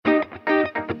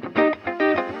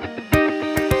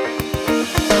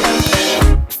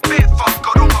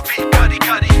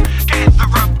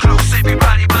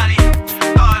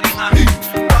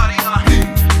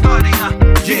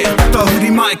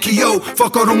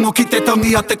whakarongo ki te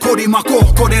tangi a te korimako.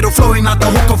 Kōrero flowing out the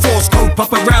hook of force.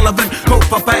 Kaupapa relevant,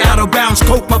 kaupapa out of bounds,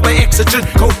 kaupapa exigent,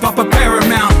 kaupapa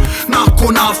paramount. Nā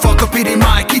ko nā whakapiri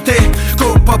mai ki te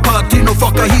kaupapa tino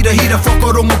whakahira hira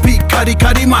whakarongo pi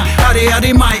kari mai.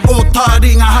 Hare mai, o tā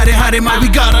ringa hare mai. We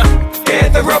gotta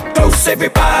gather up close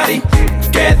everybody.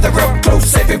 Gather up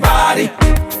close everybody.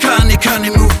 Kani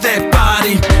move that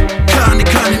body. Kani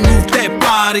move that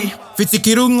body. Whiti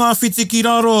ki runga, whiti ki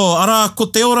raro. Ara, ko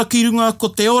te ora ki runga, ko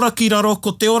te ora ki raro,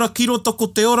 ko te ora ki roto, ko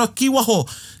te ora ki waho.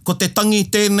 Ko te tangi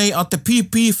tēnei a te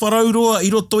pipi wharauroa I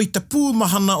roto I te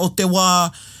pūmahana o te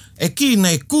wā. E ki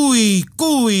nei kui,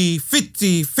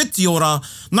 whiti ora.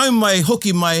 Nau mai,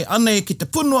 hoki mai, anei ki te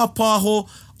punua pāho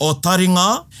o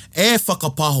taringa. E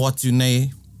whakapāho atu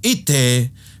nei I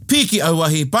te piki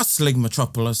auahi bustling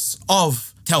metropolis of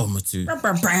Tawamutu.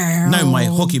 Nau mai,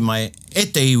 hoki mai, e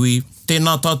te iwi.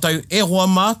 Tēnā tātou e hoa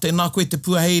mā, tēnā koe te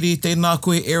puaheiri, tēnā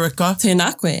koe Erika.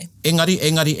 Tēnā koe.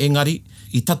 Engari.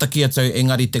 I tataki atau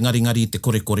engari te ngari te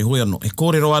kore hoi anō. E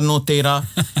kōrero anō tērā.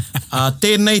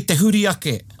 Tēnei te huri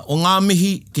ake o ngā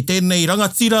mihi ki tēnei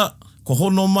rangatira, ko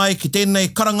hono mai ki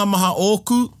tēnei karangamaha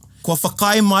ōku, ko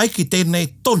whakai mai ki tēnei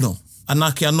tono.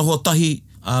 Anā ki anoho tahi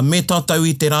me tātou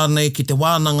I te rānei ki te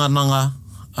wānanga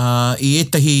I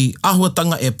etahi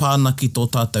ahuatanga e pāna ki tō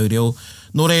tātou reo.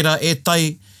 Nō reira, e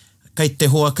tai, kei te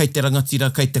hoa, kei te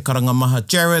rangatira, kei te karangamaha.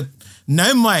 Jared,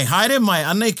 nau mai, haere mai,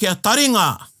 anei kia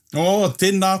taringa.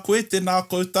 Tēnā koe, tēnā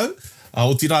koutou.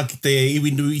 O tira ki te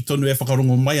iwi nui tonu e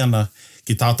whakarongo mai ana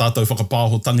ki tā tātou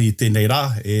whakapāhotangi I tēnei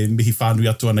rā, e mihi whānui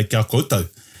atu ana kia koutou.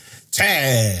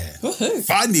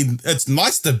 Finally, it's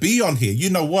nice to be on here. You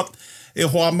know what, e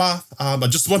hoa mā, I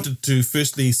just wanted to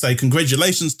firstly say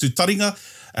congratulations to Taringa,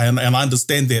 and I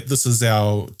understand that this is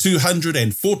our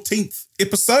 214th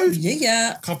episode.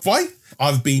 Yeah. Ka pai?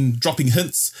 I've been dropping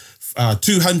hints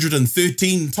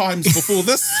 213 times before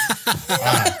this.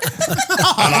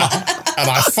 And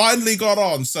I finally got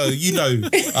on. So, you know,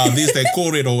 there's that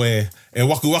kōrero e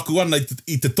waku ana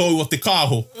I te tau o te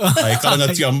kāho. E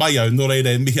karangatia mai au, nō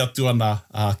reira e mihi atu ana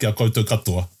kia koutou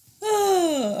katoa.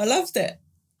 Oh, I love that.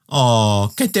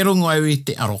 Kei te rongo au I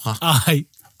te aroha. Ai.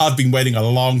 I've been waiting a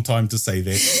long time to say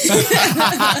that.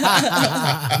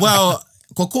 Well,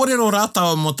 ko kōrero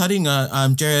rātawa mo taringa,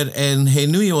 Jared, and he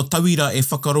nui o tawira e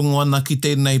whakarongo ana ki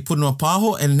tēnei punua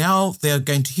pāho, and now they're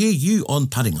going to hear you on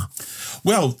taringa.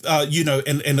 Well, you know,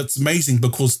 and it's amazing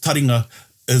because taringa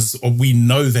is, we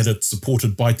know that it's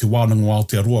supported by Te Wānanga o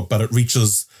Aotearoa, but it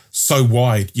reaches so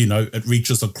wide, you know, it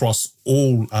reaches across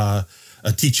all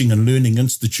teaching and learning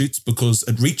institutes because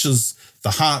it reaches the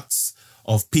hearts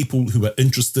of people who are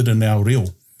interested in our reo.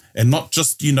 And not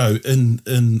just, you know, in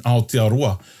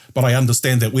Aotearoa, but I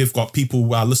understand that we've got people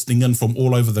listening in from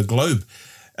all over the globe.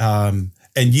 And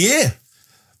yeah,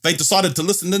 they decided to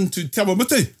listen in to Te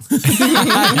Awamutu.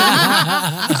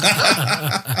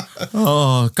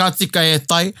 Ka tika e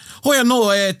tai. Hoi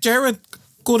anō, Jared,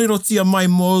 kōrero tia mai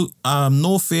mō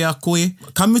nō whea koe.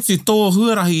 Ka mutu tō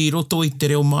huarahi I roto I te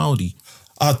reo Māori.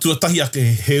 Tuatahi ake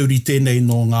heuri tēnei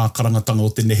no ngā karangatanga o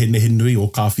te nehe nui o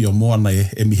kāwhia moana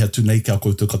e mihi atu nei kia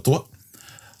koutou katoa.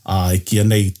 E kia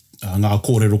nei ngā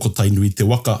kōrero ko tainui te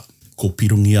waka, ko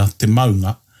pirungia te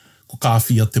maunga, ko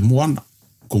kāwhia te moana,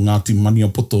 ko Ngāti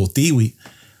Maniapoto o te iwi,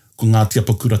 ko Ngāti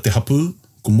Apakura te hapu,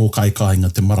 ko Mōkai Kāinga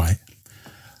te marae.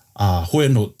 Hoi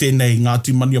anō, tēnei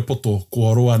Ngāti Maniapoto, ko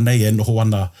aroa nei e noho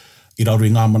ana I raru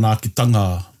I ngā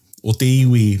manaakitanga o te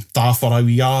iwi tāwharau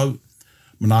I au,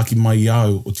 manaaki mai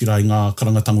au o tira I ngā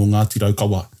karangatanga o Ngāti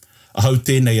Raukawa. Ahau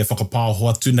tēnei e whakapāho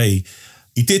atu nei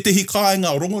I tētehi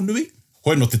kāinga o Rongonui.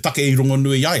 Hoi no te take I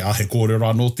Rongonui ai, he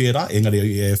kōrero anō tērā, engari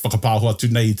e whakapāho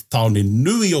atu nei te taone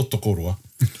nui o Tokoroa.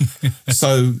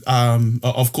 So,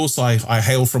 of course, I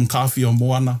hail from Kāwhia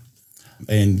Moana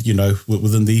and, you know,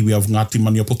 within the iwi of Ngāti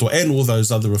Maniapoto and all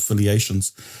those other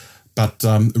affiliations. But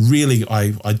really,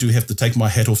 I do have to take my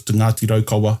hat off to Ngāti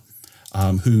Raukawa,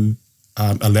 who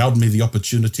allowed me the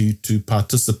opportunity to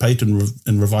participate in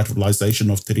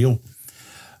revitalisation of te reo.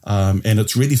 And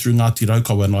it's really through Ngāti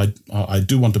Raukawa, and I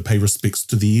do want to pay respects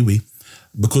to the iwi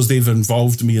because they've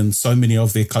involved me in so many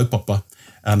of their kaupapa.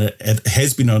 And it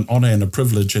has been an honour and a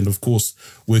privilege, and of course,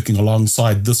 working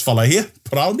alongside this fella here,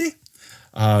 Paraone,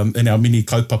 in our mini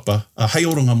kaupapa, hei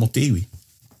oranga mo te iwi.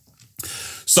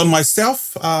 So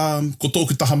myself, ko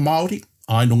tōku taha Māori,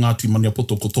 ai no Ngāti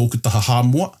Maniapoto ko tōku taha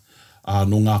Hāmoa,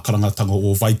 no ngā karangatanga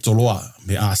o Waitoroa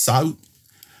me Āsau.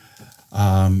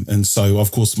 And so,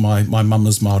 of course, my mum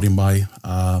is Māori,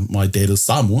 my dad is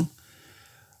Samoan.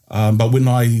 But when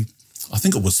I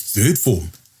think it was third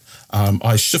form,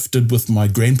 I shifted with my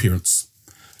grandparents.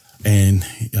 And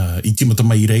I timata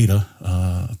mai reira,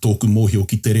 tōku mōhio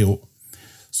ki te reo.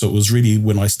 So it was really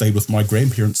when I stayed with my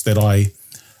grandparents that I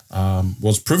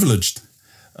was privileged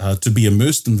to be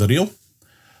immersed in the reo.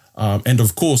 And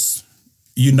of course,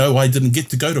 you know, I didn't get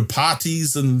to go to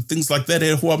parties and things like that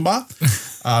at Huama.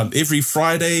 Every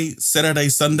Friday, Saturday,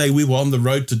 Sunday, we were on the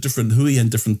road to different hui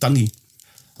and different tangi.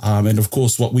 And of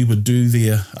course, what we would do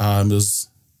there is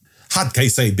hard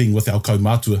case, being with our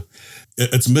kaumātua.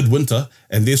 It's midwinter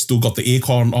and they've still got the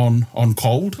aircon on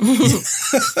cold.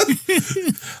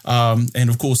 And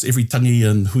of course, every tangi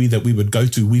and hui that we would go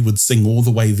to, we would sing all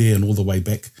the way there and all the way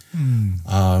back.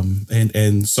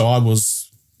 And so I was,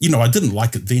 you know, I didn't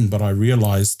like it then, but I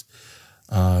realised,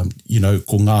 you know,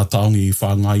 ko ngā taongi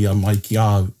whāngaia mai ki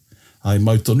au ai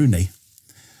mautonu nei.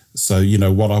 So, you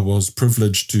know, what I was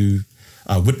privileged to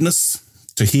witness,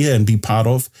 to hear and be part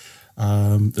of,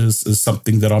 is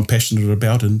something that I'm passionate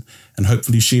about and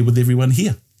hopefully share with everyone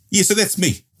here. Yeah, so that's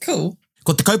me. Cool.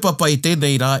 Ko te kaupapa i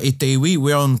tēnei rā, e te iwi,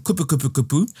 we're on kupu kupu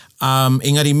kupu.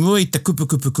 Engari mua i te kupu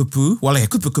kupu kupu, wale he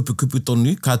kupu kupu kupu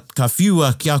tonu, ka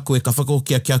whiua ki a koe, ka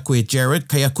whakaokia ki a koe Jared,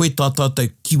 kei a koe tā tātou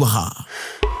kiwaha.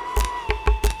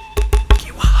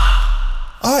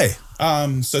 Aye.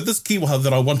 So this kiwaha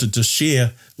that I wanted to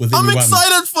share with everyone. I'm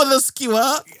excited for this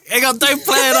kiwaha. Hang on, don't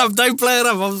play it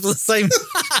up, I'm the same.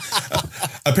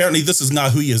 Apparently this is ngā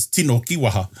huia's tino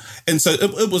kiwaha. And so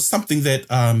it was something that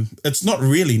it's not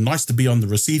really nice to be on the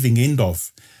receiving end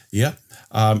of. Yeah.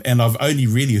 And I've only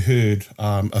really heard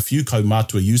a few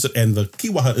kaumātua use it. And the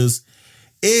kiwaha is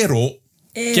ero.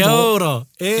 Kia ora.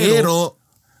 Ero.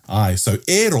 Aye, so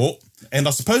ero. And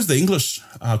I suppose the English,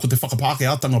 ko te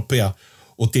whakapākeatanga pea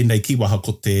o tēnei kiwaha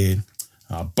ko te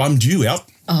bummed you out.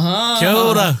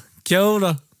 Kia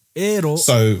ora. Ero.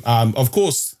 So, of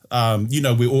course, you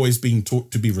know, we're always being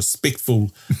taught to be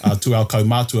respectful to our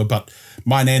kaumātua, but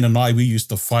my nan and I, we used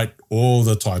to fight all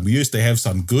the time. We used to have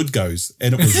some good goes,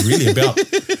 and it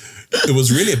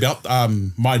was really about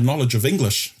my knowledge of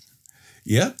English.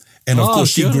 Yeah. And of course,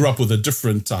 she grew up with a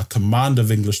different command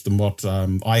of English than what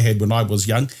I had when I was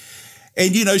young.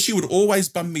 And, you know, she would always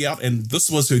bum me out, and this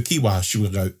was her kiwaha. She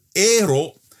would go,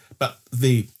 ero, but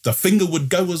the finger would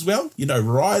go as well, you know,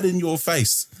 right in your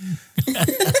face.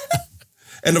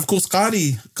 And of course,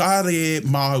 kāre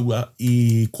māua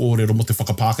i kōrero mo te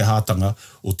whakapākehātanga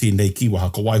o tēnei kiwaha,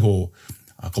 ka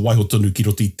waiho tonu ki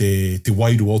roti te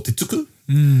wairua o te tuku.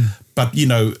 But, you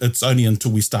know, it's only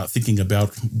until we start thinking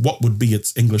about what would be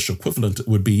its English equivalent, it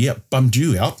would be, bummed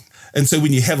you out. And so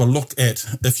when you have a look at,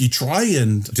 if you try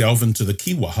and delve into the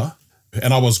kiwaha,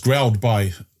 and I was growled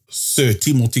by Sir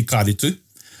Timoti Kāretu,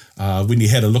 when he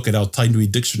had a look at our Tainui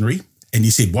dictionary, and he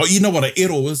said, well, you know what an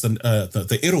ero is? And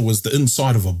the ero is the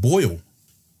inside of a boil.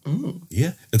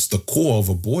 Yeah, it's the core of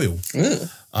a boil.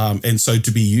 And so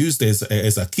to be used as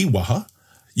a kiwaha,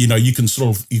 you know, you can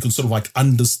sort of like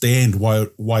understand why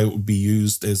it would be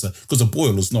used as because a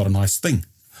boil is not a nice thing.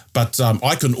 But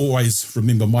I can always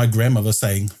remember my grandmother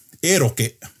saying,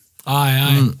 eroke.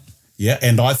 Aye. Yeah,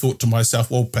 and I thought to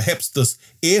myself, well, perhaps this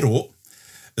ero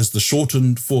is the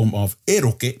shortened form of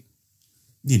eroke,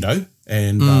 you know,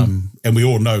 and we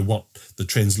all know what the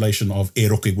translation of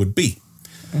eroke would be.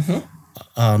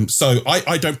 So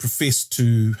I don't profess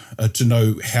to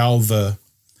know how the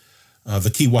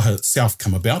kiwaha itself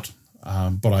come about,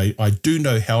 but I do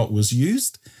know how it was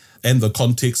used and the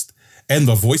context and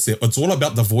the voice. It's all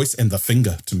about the voice and the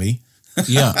finger to me.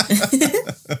 Yeah.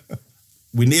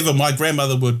 Whenever my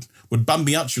grandmother would bum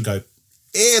me out, she'd go,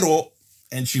 ero,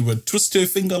 and she would twist her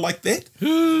finger like that.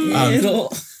 Ero.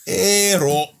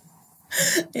 Ero.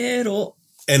 Ero.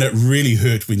 And it really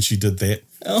hurt when she did that.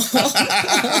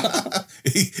 I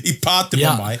pāte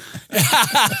mai.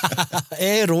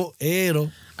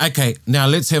 Ero. Okay, now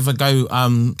let's have a go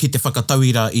ki te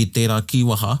whakatauira i tērā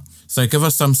kiwaha. So give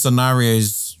us some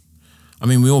scenarios. I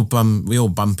mean, we all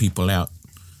bum people out.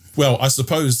 Well, I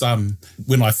suppose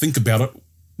when I think about it,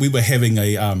 we were having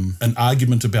an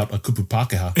argument about a kupu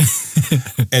Pākehā.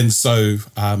 And so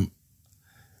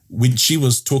when she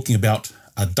was talking about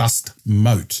a dust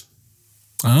mote,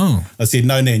 I said,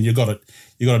 no, Nan, you got it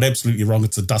absolutely wrong.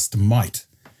 It's a dust mite.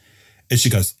 And she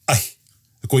goes, ai,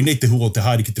 koe nei te hua o te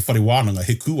haere ki te whare wānanga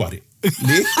he kuare.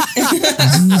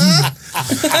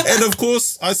 And of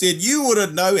course, I said, you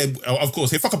wouldn't know. And of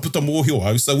course, he whakaputa mōhio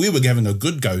au, so we were having a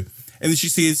good go. And then she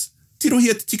says,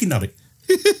 tirohia te tikinare.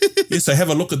 Yeah, so have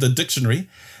a look at the dictionary.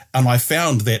 And I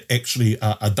found that actually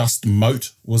a dust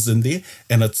mote was in there.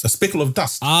 And it's a speckle of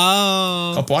dust.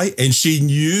 Ka pai. And she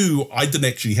knew, I didn't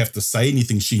actually have to say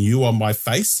anything. She knew on my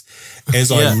face as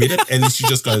I read it. And then she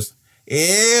just goes,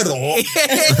 ero.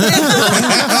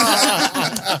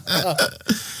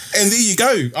 And there you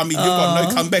go. I mean, you've got no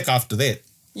comeback after that.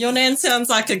 Your nan sounds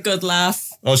like a good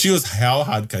laugh. Oh, she was how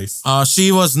hard case.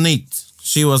 She was neat.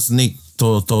 She was neat.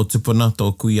 Tō tupuna,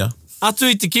 tō kuia. Atu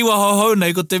i te kiwa hau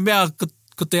nei, ko te mea,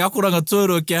 ko te akoranga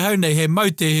tuarua kia hau nei, he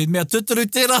maute, he mea tuturu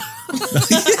tērā.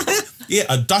 Yeah,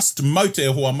 a dust moat e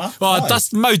hoa ma. Oh, a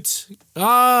dust moat.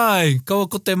 Ai, kaua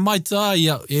ko te mait, ai,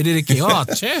 e rereki,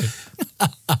 che.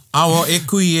 Awa, e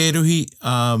kui e ruhi,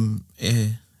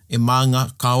 e maanga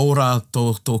ka ora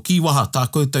tō kiwaha, tā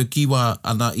koutou kiwaha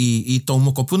ana i tō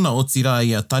mokopuna o tira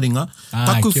i a taringa. Ai,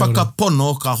 Taku kia ora.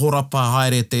 whakapono ka horapa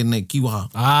haere tēnei kiwaha.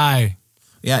 Ai,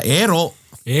 Yeah, ero.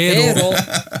 ero.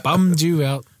 Bummed you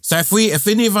out. So if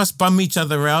any of us bum each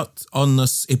other out on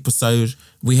this episode,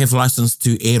 we have license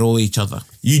to ero each other.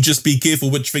 You just be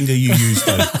careful which finger you use,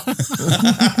 though.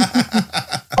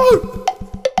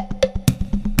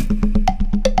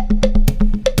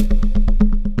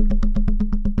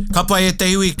 Ka pai e te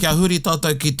iwi kia huri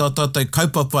tātou ki tā tātou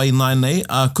kaupapa i nai nei,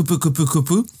 kupu kupu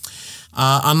kupu.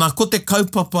 Ana ko te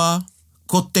kaupapa,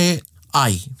 ko te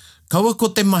ai. Kaua ko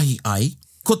te mahi ai,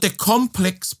 ko te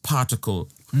complex particle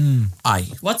ai.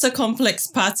 What's a complex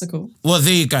particle? Well,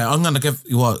 there you go. I'm going to give,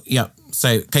 well, yeah.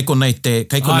 So, kei konei te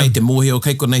mōhio,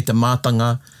 kei konei te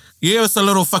mātanga. Give us a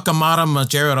little whakamārama,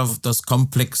 Jared, of this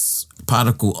complex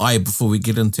particle ai before we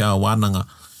get into our wānanga.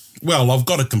 Well, I've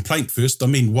got a complaint first. I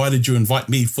mean, why did you invite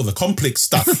me for the complex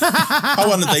stuff? I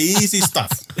wanted the easy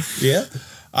stuff. Yeah.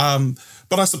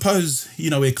 But I suppose, you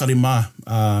know, e karima,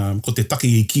 ko te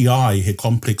taki i ki ai he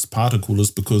complex particle is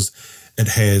because it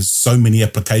has so many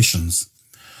applications.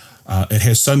 It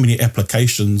has so many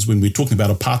applications when we're talking about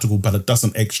a particle, but it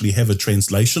doesn't actually have a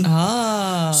translation.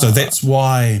 So that's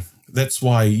why,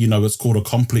 you know, it's called a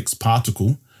complex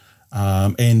particle.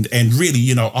 And really,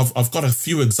 you know, I've got a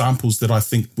few examples that I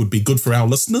think would be good for our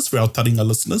listeners, for our taringa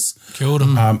listeners. Kia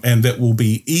ora. And that will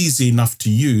be easy enough to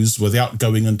use without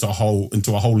going into a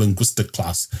whole linguistic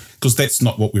class, because that's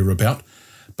not what we're about.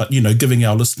 But, you know, giving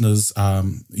our listeners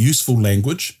useful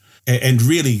language. And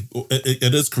really,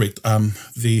 it is correct. I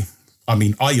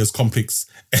is complex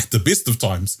at the best of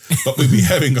times, but when we're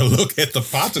having a look at the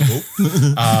particle,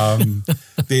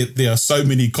 there are so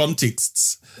many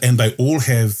contexts, and they all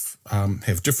have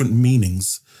different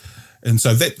meanings. And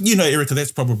so that, you know, Erica,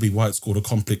 that's probably why it's called a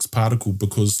complex particle,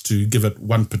 because to give it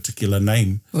one particular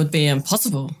name Would be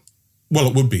impossible. well,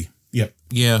 it would be, yeah.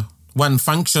 Yeah. One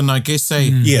function, I guess,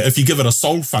 Yeah, if you give it a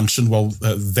sole function, well,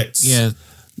 that's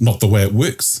not the way it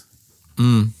works.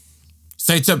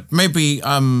 So to maybe,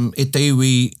 e te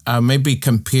iwi, maybe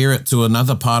compare it to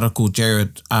another particle,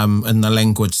 Jared, in the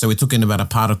language. So we're talking about a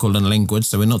particle in language.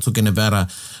 So we're not talking about a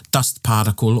dust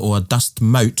particle or a dust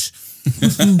mote.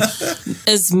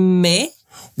 Is me?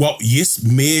 Well, yes,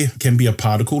 me can be a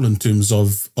particle in terms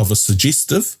of a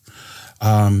suggestive.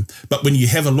 But when you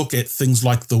have a look at things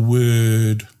like the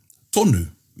word tonu,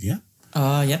 yeah?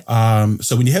 Oh, yeah.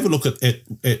 So when you have a look at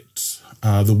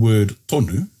the word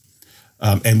tonu,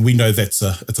 and we know it's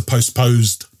a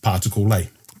postposed particle, eh?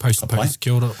 Post,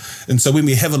 kia ora. And so when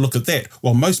we have a look at that,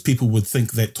 well, most people would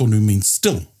think that tonu means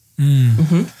still.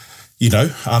 Mm-hmm. You know,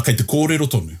 kei te kōrero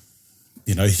tonu.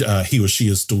 You know, he or she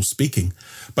is still speaking.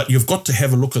 But you've got to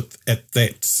have a look at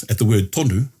the word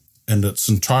tonu in its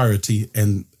entirety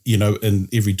and, you know, in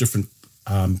every different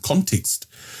context.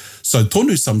 So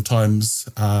tonu sometimes,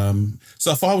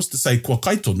 so if I was to say kua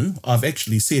kai tonu, I've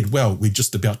actually said, well, we're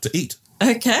just about to eat.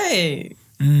 Okay.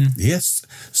 Yes.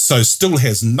 So still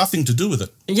has nothing to do with it.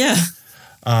 Yeah.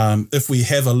 If we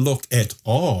have a look at,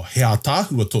 he a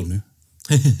tāhua tonu.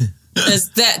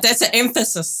 That's an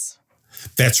emphasis.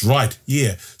 That's right,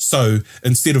 yeah. So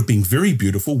instead of being very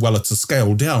beautiful, well, it's a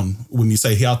scale down. When you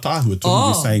say he a tāhua tonu,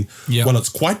 you're saying, well, it's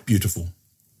quite beautiful.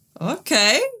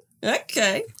 Okay.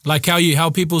 Like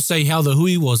how people say how the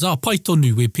hui was, pai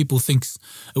tonu, where people think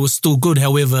it was still good,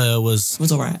 however it was... It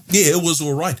was all right. Yeah, it was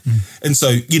all right. And so,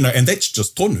 you know, and that's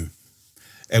just tonu.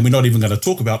 And we're not even going to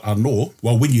talk about anō.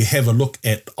 Well, when you have a look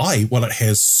at ai, well, it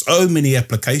has so many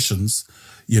applications,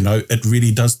 you know, it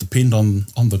really does depend on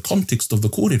the context of the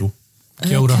kōrero.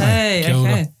 Kia ora, Okay, kia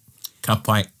ora. okay. Ka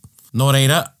pai. Nō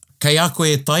reira, kei a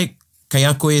koe tai, kei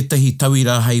a koe tahi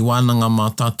tauira hei wānanga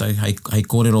mā tātou, hei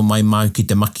kōrero mai mau ki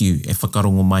te makiu, e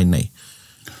whakarongo mai nei.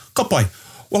 Ka pai.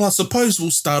 Well, I suppose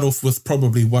we'll start off with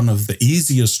probably one of the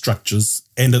easier structures,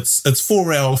 and it's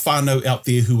for our whānau out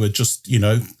there who are just, you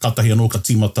know, katahi anō ka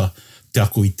tīmata te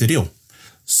ako i te reo.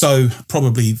 So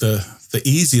probably the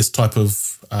easiest type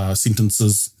of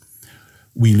sentences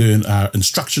we learn are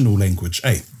instructional language,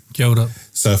 eh? Kia ora.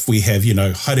 So if we have, you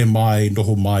know, haere mai,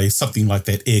 noho mai, something like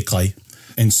that, e kai.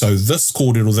 And so this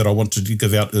kōrero that I wanted to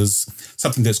give out is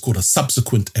something that's called a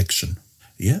subsequent action.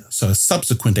 Yeah, so a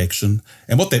subsequent action.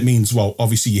 And what that means, well,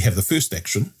 obviously you have the first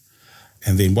action,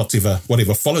 and then whatever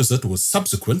follows it was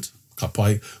subsequent, ka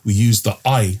pai, we use the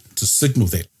I to signal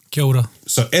that. Kia ora.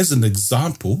 So as an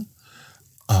example,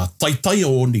 taitai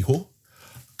o niho,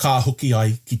 ka hoki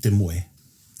ai ki te moe.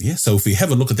 Yeah, so if we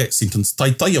have a look at that sentence,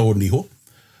 taitai o niho,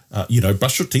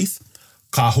 brush your teeth,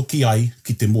 ka hoki ai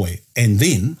ki te moe, and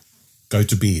then go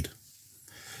to bed.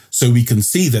 So we can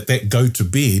see that go to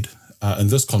bed in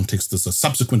this context is a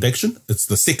subsequent action. It's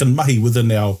the second mahi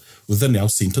within our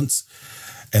sentence,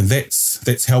 and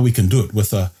that's how we can do it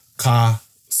with a ka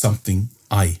something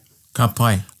ai. Ka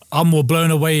pai. I'm more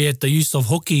blown away at the use of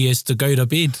hoki as to go to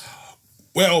bed.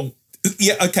 Well,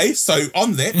 yeah, okay. So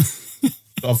on that,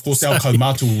 of course, our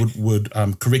kaumātua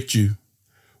would correct you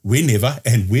whenever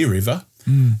and wherever.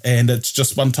 And it's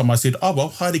just one time I said,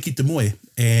 haere ki te moe,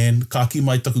 and ka ki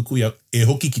mai taku kuia e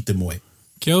hoki ki te moe.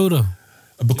 Kia ora.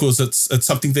 Because it's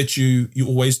something that you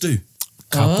always do.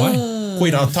 Ka pai.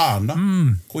 Koe rā tāna.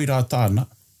 Koe rā tāna.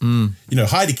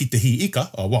 Haere ki te hi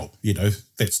ika,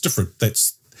 that's different.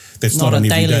 That's not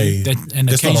an everyday.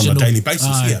 That's not on a daily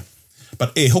basis, yeah.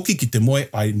 But e hoki ki te moe,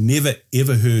 I never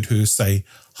ever heard her say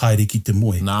haere ki te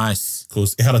moe. Nice.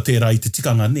 Because e hara tērā I te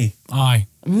tikanga ne. Ai.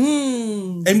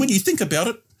 And when you think about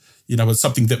it, it's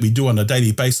something that we do on a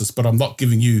daily basis, but I'm not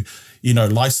giving you,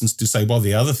 license to say, well,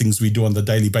 there are other things we do on the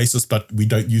daily basis, but we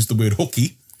don't use the word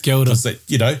hoki. Kia ora. Because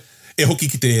e hoki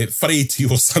ki te whareiti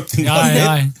or something like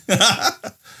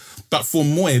that. But for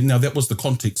moe, now that was the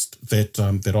context that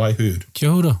I heard.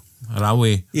 Kia ora.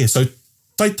 Rawe. Yeah, so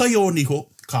taitai o niho,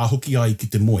 ka hoki ai ki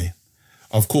te moe.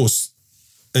 Of course,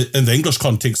 in the English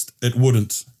context, it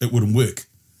wouldn't work.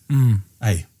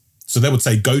 Hey, so they would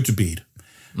say go to bed.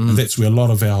 And that's where a lot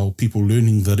of our people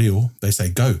learning the reo, they say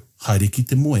go, haere ki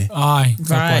te moe. Ai.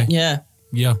 Ka Right, pai. yeah.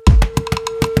 Yeah.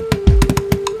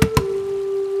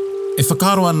 E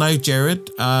whakaro anau,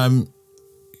 Jared,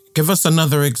 give us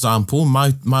another example.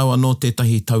 Maua no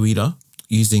tētahi tauira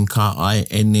using ka ai,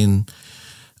 and then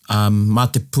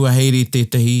mā te puaheiri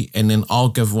tētahi, and then I'll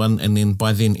give one, and then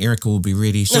by then Erica will be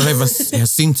ready. She'll have a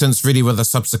sentence ready with a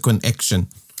subsequent action.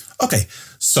 Okay,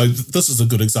 so this is a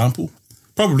good example.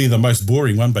 Probably the most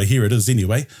boring one, but here it is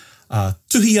anyway.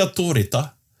 Tuhia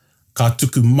tōreta, ka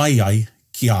tuku mai ai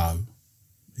ki au.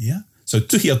 Yeah? So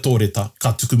tuhia tōreta,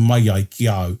 ka tuku mai ai ki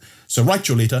au. So write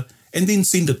your letter and then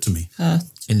send it to me. And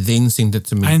then send it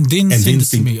to me. And then And send then it to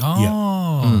send- me.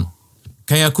 Oh.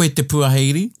 Kei a koe te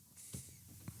puaheiri?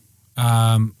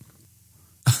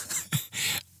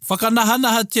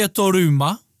 Whakanahanahatia tō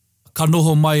rūma, ka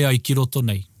noho mai ai ki roto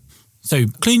nei. So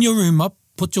clean your room up,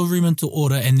 put your room into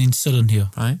order, and then sit in here.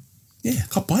 Pai? Yeah,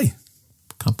 ka pai.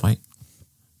 Ka pai.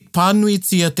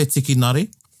 Pānuitia te tikinare,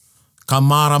 ka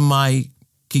māra mai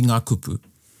ki ngā kupu.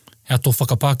 Hea tō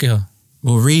whakapākehā.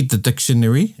 We'll read the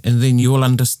dictionary and then you'll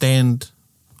understand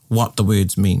what the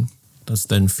words mean. That's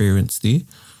the inference there.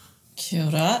 Kia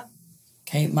ora.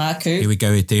 Kei māku. Here we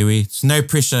go, e te iwi. It's no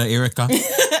pressure, Erica.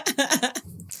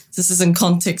 This is in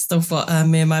context of what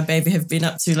me and my baby have been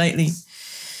up to lately.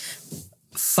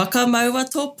 Whakamaua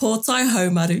tō pōtai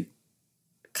haumaru,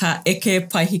 ka eke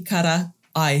paihikara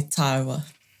ai tāua.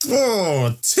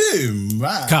 Oh, too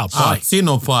much. Ka pai.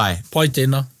 Tēnō pai. Pai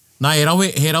tēnā. Nā,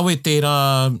 he rawe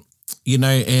tērā,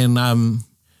 and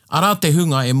ara te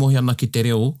hunga e mohi ana ki te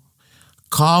reo,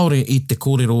 kāore i te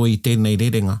kōrero i tēnei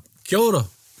rerenga. Kia ora.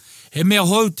 He mea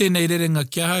hou tēnei rerenga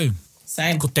kia hau.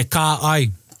 Same. Ko te kā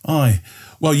ai. Aye.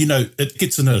 Well, it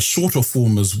gets in a shorter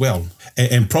form as well.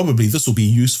 And probably this will be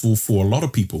useful for a lot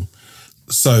of people.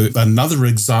 So another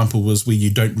example was where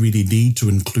you don't really need to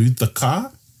include the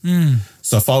ka.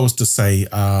 So if I was to say,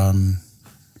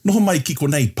 noho mai ki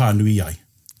konei pānui ai.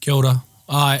 Kia ora.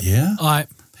 Ai. Yeah. Ai.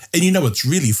 And it's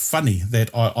really funny that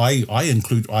I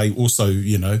also,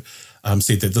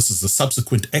 said that this is a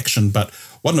subsequent action, but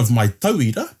one of my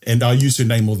tauira, and I use her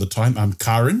name all the time,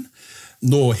 Karen,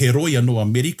 no heroia no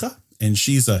America, and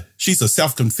she's a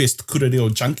self-confessed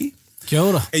kurereo junkie. Kia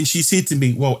ora. And she said to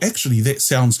me, well, actually, that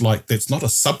sounds like that's not a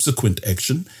subsequent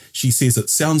action. She says it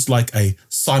sounds like a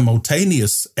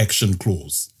simultaneous action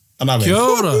clause. And I went, Kia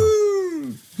ora.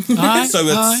 Ai. so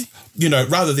ai. it's,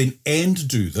 rather than and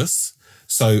do this,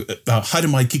 so haere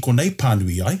mai ki konei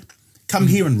pānui ai, come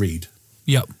here and read.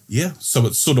 Yep. Yeah, so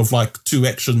it's sort of like two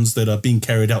actions that are being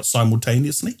carried out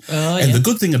simultaneously. Oh, and yeah. the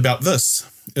good thing about this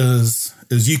is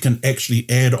you can actually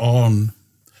add on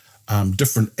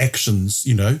different actions,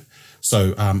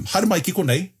 So, haere mai ki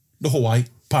konei, noho ai,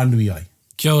 pānui ai.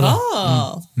 Kia ora.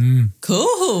 Oh,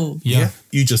 cool. Yeah.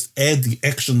 You just add the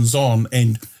actions on,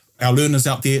 and our learners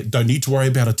out there don't need to worry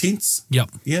about a tense. Yep.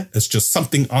 Yeah, it's just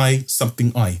something I.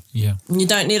 Yeah. You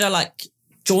don't need to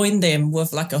join them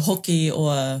with like a hoki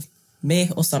or a me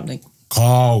or something.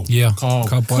 Kao. Yeah, Kao.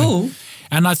 ka pai. Cool.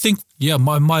 And I think,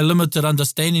 my limited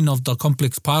understanding of the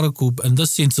complex particle in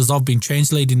this sense is I've been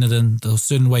translating it in a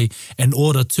certain way in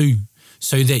order to,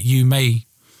 so that you may,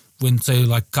 when say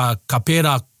like ka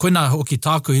pērā koina hoki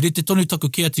tāku, i rete tonu taku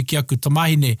ki atu ki aku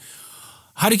tamahine,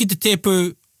 haere ki te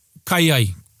tepu kai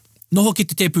ai, noho ki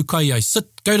te tepu kai ai,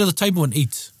 sit, go to the table and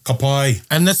eat. Ka pai.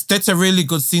 And that's a really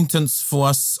good sentence for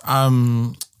us.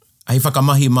 Hei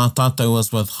whakamahi mā tātou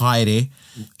as with haere,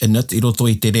 in it, I roto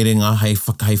i te rerenga, hei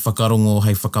whakarongo,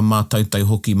 hei whakamātautau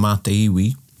hoki mā te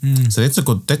iwi. So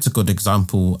that's a good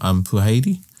example,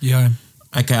 Puhairi. Yeah.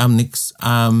 Okay, next.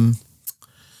 Haere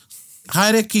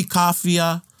ki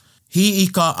kāwhia, hi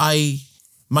ika ai,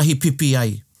 mahi pipi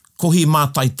ai, kohi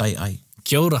mā taitai ai.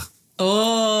 Kia ora.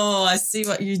 Oh, I see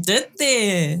what you did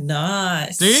there.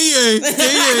 Nice. Do you?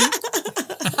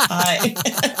 Hi.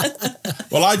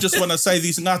 Well, I just want to say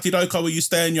these Ngāti Raukawa, you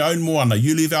stay in your own moana.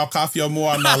 You leave our kawhia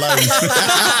moana alone.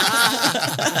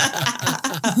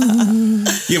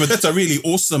 Yeah, but that's a really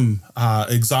awesome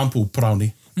example,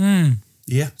 Praone.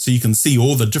 Yeah, so you can see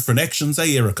all the different actions,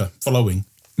 Erica, following.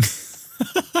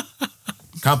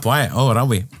 Ka pai,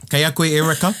 rawe. Kei a koe,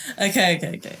 Erica? Okay.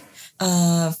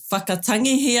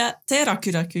 Whakatangihia te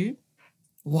rakuraku,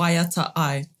 waiata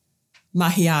ai,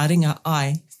 mahi a ringa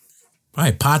ai,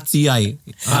 Ai, pāti ai.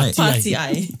 pāti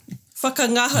ai,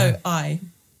 whakangaho ai.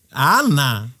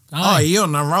 Ana. Oh, you're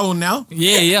on a roll now.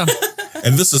 Yeah.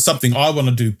 And this is something I want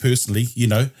to do personally, you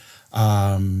know.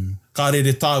 Ka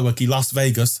rere tāua ki Las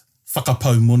Vegas,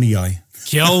 whakapau moni ai.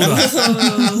 Kia ora.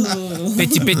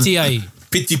 Peti ai.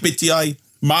 Peti ai,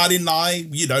 mārena ai,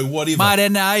 you know, whatever.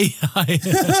 Mārena ai.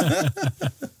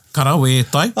 Karawe e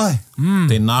tai. Ai.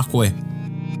 Tēnā koe.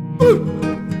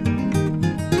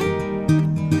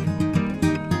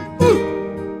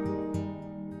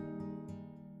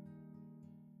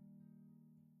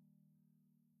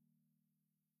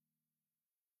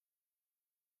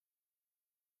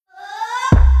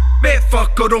 Me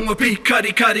whakarongo pi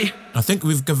kari. I think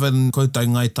we've given koutou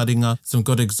ngai taringa some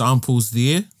good examples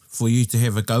there for you to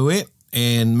have a go at.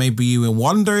 And maybe you were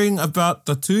wondering about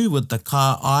the two with the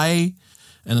ka ai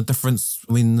and the difference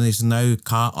when there's no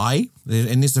ka ai.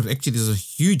 And there's a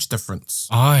huge difference.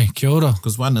 Ai, kia ora.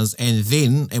 Because one is and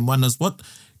then, and one is what?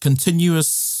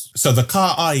 Continuous. So the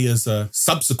ka ai is a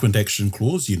subsequent action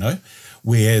clause, you know,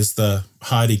 whereas the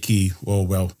haere ki,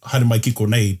 haere mai ki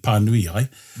konei pānui ai,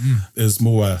 is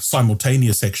more a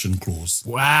simultaneous action clause.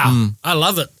 Wow. I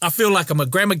love it. I feel like I'm a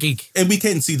grammar geek. And we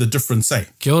can see the difference, eh?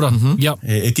 Kia ora. Yep.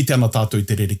 E ki te ana tātou i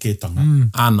te rerekētanga.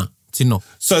 Ana. Tino.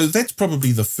 So that's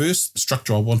probably the first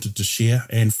structure I wanted to share,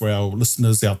 and for our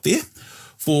listeners out there,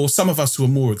 for some of us who are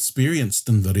more experienced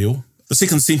in the reo, the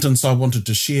second sentence I wanted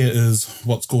to share is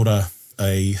what's called a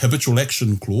habitual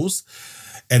action clause,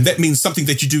 and that means something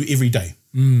that you do every day.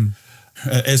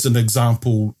 As an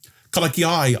example, karaki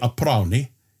ai a praone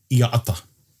ia ata.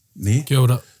 Ne? Kia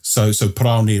ora. So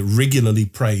praone regularly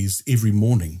prays every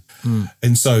morning.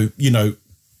 And so, you know,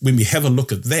 when we have a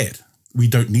look at that, we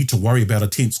don't need to worry about a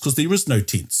tense because there is no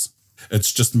tense.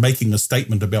 It's just making a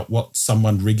statement about what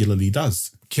someone regularly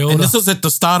does. Kia ora. And this is at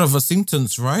the start of a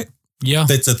sentence, right? Yeah.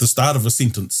 That's at the start of a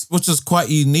sentence. Which is quite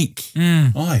unique.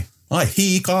 Ai,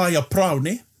 hi kai a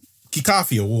praone ki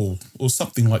kawhia or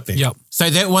something like that. Yep. So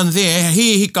that one there,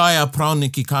 he kai a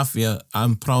praone ki kawhia,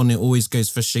 praone always goes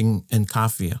fishing in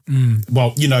kawhia.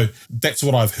 Well, you know, that's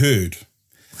what I've heard.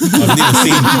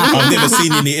 I've never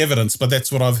seen any evidence, but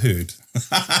that's what I've heard.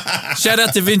 Shout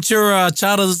out to Ventura,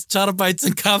 charter baits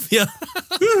and kawhia.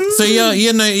 So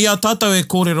ia tātou e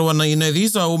kōrero ana, you know,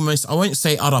 these are almost, I won't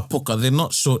say arapoka, they're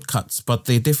not shortcuts, but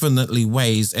they're definitely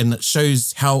ways, and it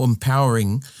shows how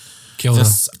empowering Kia ora.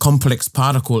 this complex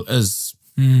particle is.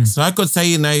 So I could say,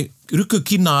 you know, ruku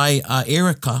kina ai a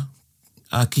Erica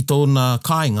ki tōna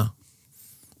kāinga,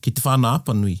 ki te whāna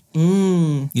apanui.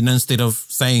 You know, instead of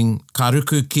saying, ka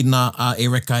ruku kina a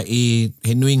Erica he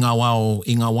nui ngā wao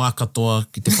i ngā wā katoa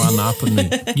ki te whāna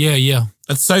apanui. Yeah.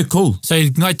 It's so cool. So,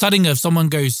 ngai taringa, if someone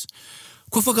goes,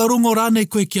 ko whakarongo rānei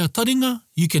koe kia taringa,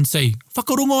 you can say,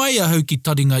 whakarongo ai ahau ki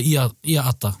taringa ia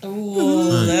ata.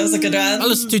 Ooh, that was a good I one.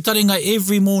 listen to taringa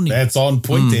every morning. That's on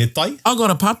point there, Tai. I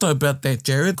got a pato about that,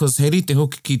 Jared, because he rite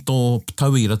hoki ki tō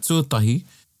tauira tuatahi.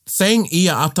 Saying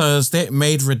ia ata, is that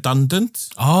made redundant?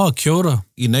 Oh, kia ora.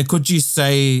 You know, could you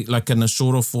say, like in a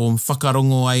shorter form,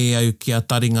 whakarongo ai au kia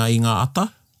taringa i ngā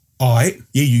ata? Ai,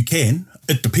 yeah, you can.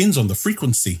 It depends on the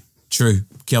frequency. True,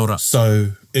 kia ora.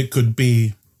 So it could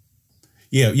be,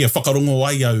 whakarongo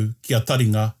ai au kia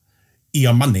taringa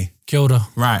ia mane, Kia ora.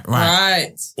 Right.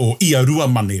 Right. or ia rua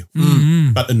mane.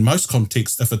 But in most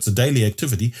contexts, if it's a daily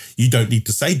activity, you don't need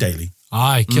to say daily.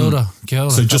 Ai, kia ora, kia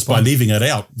ora. So just by leaving it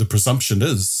out, the presumption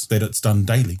is that it's done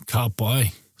daily. Ka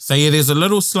pai. So yeah, there's a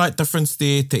little slight difference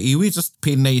there te iwi, just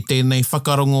pēnei tēnei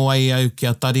whakarongo ai au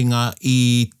kia taringa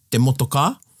i te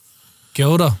motoka. Kia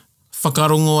ora.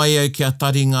 Whakarongo ai au kia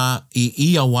taringa i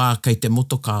ia wā kei te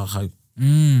motoka hau.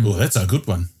 Oh, that's a good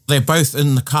one. They're both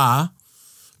in the car,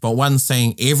 but one's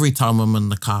saying every time I'm in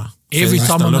the car. Every so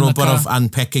time I'm in the a little bit car. of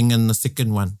unpacking in the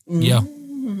second one. Yeah.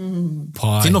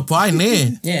 Pai. Tino pai,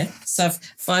 ne? Yeah. So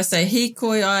if I say,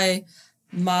 hikoi ai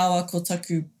māua ko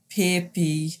taku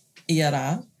pēpi ia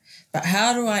rā, but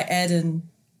how do I add in,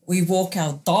 we walk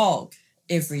our dog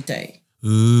every day?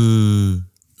 Ooh.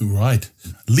 Right.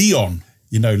 Leon.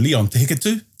 You know, Leon Te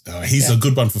Heketu. He's a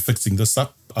good one for fixing this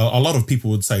up. A lot of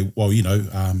people would say, well, you know,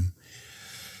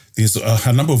 there's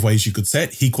a number of ways you could say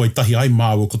it. Hikoi tahi ai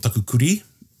māua ko taku kuri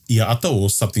ia ata, or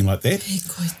something like that.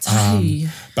 Hikoi tahi.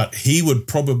 But he would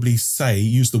probably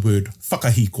use the word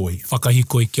whakahikoi.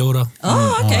 Whakahikoi, kia ora.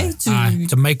 Oh, okay. Ai,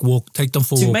 to make walk, take them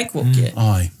for To walk. make walk, yeah.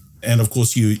 Aye. And of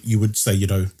course, you would say, you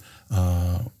know,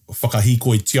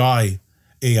 whakahikoi tiai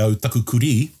e au taku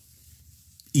kuri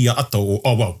ia ata, or,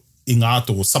 i ngā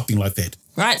ata, or something like that.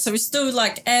 Right, so we still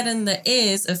like add in the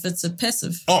airs if it's a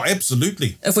passive. Oh,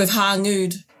 absolutely. If we've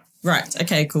hāngued. Right,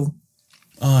 okay, cool.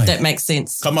 Aye. That makes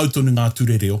sense. Ka mautonu ngā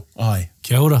ture reo. Aye.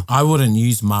 Kia ora. I wouldn't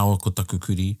use māua ko taku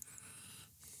kuri.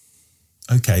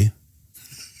 Okay.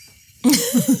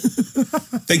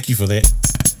 Thank you for that.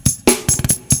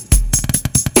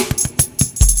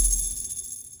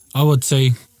 I would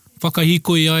say,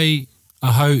 whakahikoi ai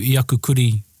a hau I aku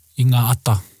kuri I ngā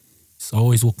ata. So I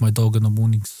always walk my dog in the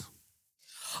mornings.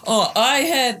 Oh, I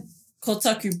had ko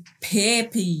taku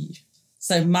pēpi.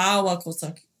 So māua ko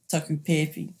taku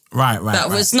pēpi. Right.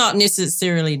 But it's not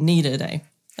necessarily needed, eh?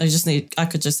 I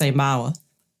could just say māua.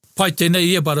 Pai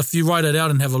tēnei, yeah, but if you write it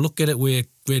out and have a look at it where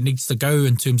it needs to go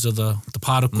in terms of the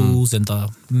particles and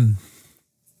the...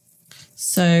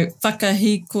 So,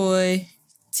 whakahikoi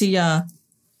tia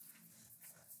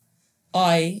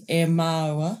ai e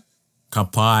māua Ka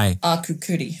pai. aku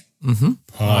kuri.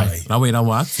 Aye. Rawe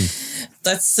rawa atu.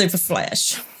 That's super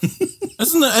flash.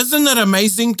 Isn't it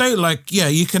amazing though? Like, yeah,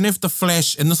 you can have the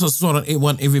flash, and this is what I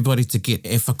want everybody to get,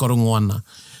 e whakarongo ana.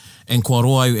 And kua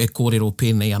roa au e kōrero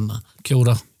pēnei ana. Kia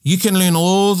ora. You can learn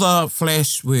all the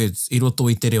flash words I roto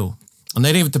I te reo. And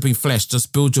they don't have to be flash,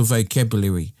 just build your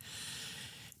vocabulary.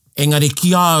 Engari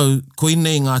ki au,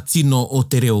 koinei ngā tino o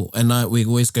te reo. And we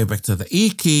always go back to the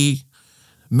iki,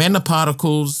 mana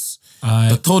particles, Aye.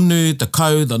 the tonu, the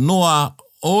kau, the noa,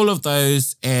 all of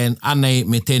those, and ane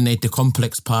me tēnei te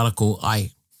complex particle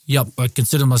ai. Yep, I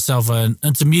consider myself an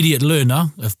intermediate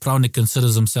learner. If Praone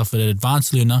considers himself an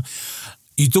advanced learner,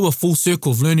 you do a full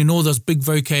circle of learning all this big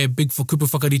vocab, big kupu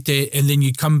whakarite, and then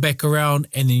you come back around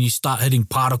and then you start hitting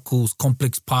particles,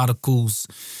 complex particles,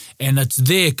 and it's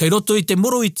there. Kei roto I te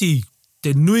moro iti,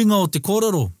 te nuinga o te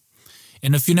kōrero.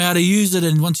 And if you know how to use it,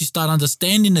 and once you start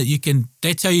understanding it,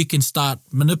 that's how you can start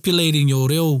manipulating your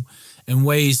reo in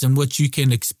ways in which you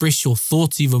can express your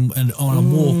thoughts even on a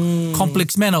more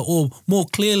complex manner or more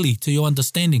clearly to your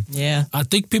understanding. Yeah. I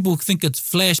think people think it's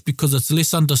flash because it's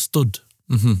less understood.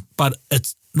 Mm-hmm. But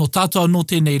it's no tātou no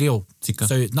tēnei reo. Tika.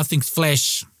 So nothing's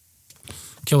flash.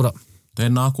 Kia ora.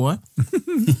 Tēnā koe.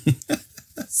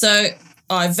 So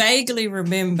I vaguely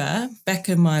remember back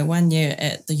in my 1 year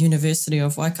at the University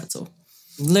of Waikato,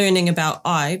 learning about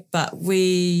I, but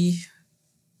we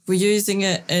were using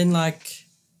it in like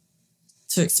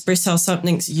to express how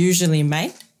something's usually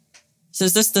made. So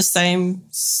is this the same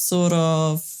sort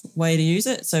of way to use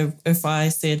it? So if I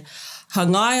said,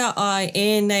 hangaia ai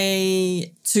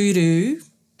ēnei turu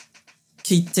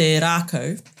ki te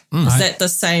rākau, is that the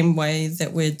same way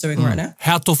that we're doing right now?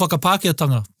 How tō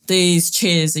whakapākeatanga? These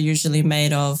chairs are usually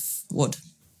made of wood.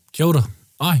 Kia ora.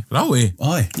 Ai. Rawe.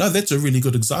 Aye. No, that's a really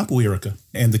good example, Erica.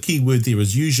 And the key word there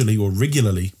is usually or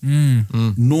regularly,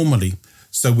 normally.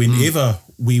 So whenever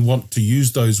we want to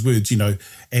use those words, you know,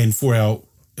 and for our,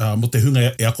 mo te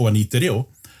hunga e ako ani te reo,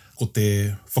 ko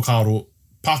te whakaaro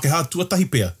Pākehā tuatahi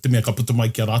pea, te mea ka puta mai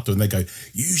ki a rātou, and they go,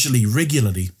 usually,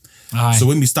 regularly. Ai. So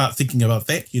when we start thinking about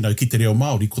that, you know, ki te reo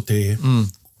Māori, ko te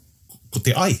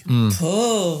ai.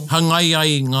 Cool. Hangai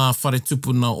ai ngā whare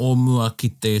tupuna o mua ki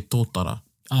te tōtara.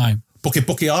 Ai. Poke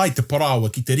poke ai te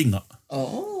parāua ki te ringa.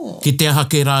 Oh. Ki te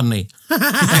hake rānei.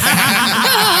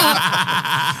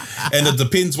 And it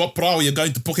depends what parāua you're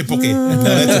going to poke poke. Now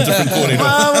that's a different kōrero.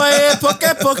 Rawe e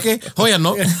poke poke. Hoi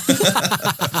anō.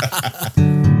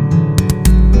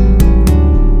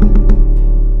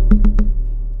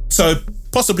 So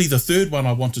Possibly the third one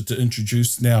I wanted to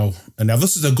introduce now, and now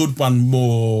this is a good one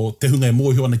more te hunga e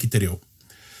mōhio ana ki te reo.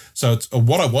 So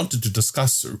what I wanted to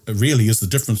discuss really is the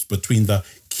difference between the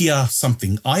kia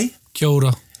something ai Kia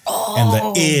ora. and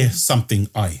the e something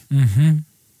ai.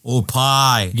 O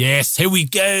pai. Yes, here we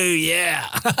go, yeah.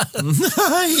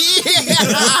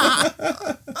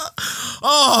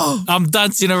 Oh, I'm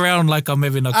dancing around like I'm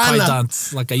having a kai Ana.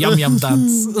 dance, like a yum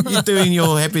dance. you're doing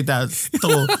your happy dance.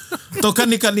 Tō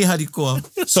kani hari koa.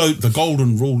 So the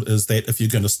golden rule is that if you're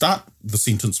going to start the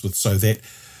sentence with so that,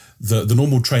 the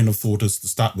normal train of thought is to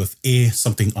start with e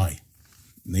something ai.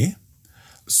 Ne?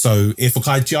 So e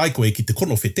whakaiti ai koe ki te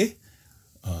kono whete,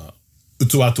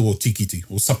 utu atu o tikiti,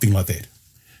 or something like that.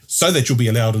 So that you'll be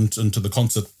allowed into the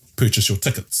concert, purchase your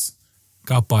tickets.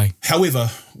 Ka pai. However,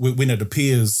 when it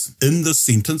appears in the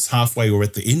sentence, halfway or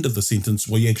at the end of the sentence,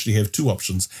 we actually have two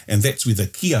options, and that's where the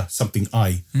kia something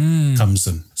ai comes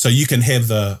in. So you can have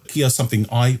the kia something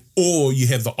ai, or you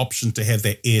have the option to have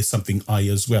that e something ai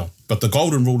as well. But the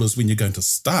golden rule is when you're going to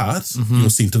start your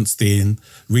sentence, then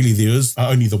really there is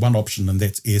only the one option, and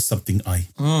that's e something ai.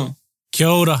 Kia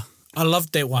ora. I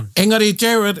love that one. Engari,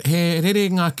 Jared, he rere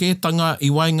ngā kētanga I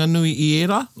wainga nui I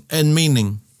era and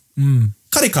meaning.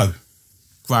 Karekau.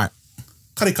 Right.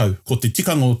 Karekau, ko te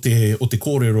tikanga o te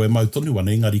kōrero e mautonu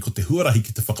ana, engari ko te huarahi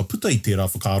ki te whakaputa I tērā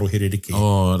whakaaro here reke.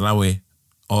 Oh, rawe.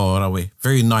 Oh, rawe.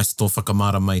 Very nice tō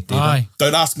whakamara mai tērā. Ai.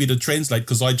 Don't ask me to translate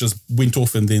because I just went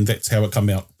off and then that's how it come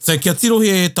out. So kia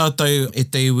tirohia e tātou e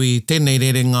te iwi tēnei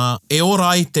rerenga e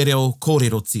ora ai te reo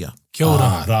kōrerotia. Kia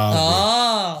ora.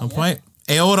 Rāwe. Pai?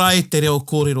 E ora ai te reo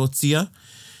kōrerotia.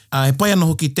 E pai ana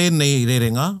hoki tēnei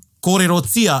rerenga.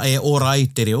 Kōrerotia e ora ai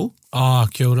te reo.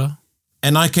 Kia ora.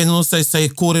 And I can also say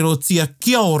kōrerotia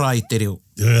kia ora ai te reo.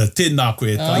 Tēnā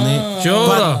koe tai. Kia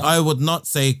But ora. I would not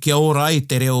say kia ora ai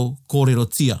te reo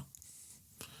kōrerotia.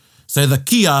 So the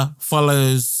kia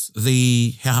follows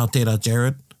the hea tērā,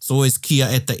 Jared. It's always kia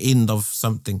at the end of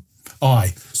something.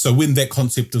 Ai. So when that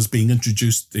concept is being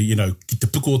introduced, ki te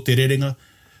puko o te rerenga,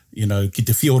 ki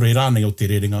te whiore rānei o te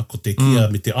rerenga, ko te kia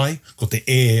me te ai, ko te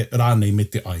e rānei me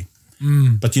te ai.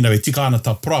 But e tika ana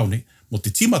tā praone, mo te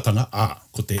timatanga,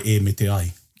 ko te e me te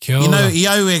ai. Kia ora. I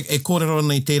au e kōrero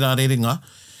nei tērā rerenga.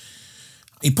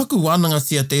 I paku wānanga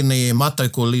sia tēnei e mātou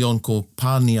ko Leon ko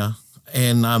Pānia.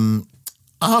 And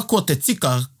aha ko te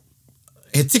tika,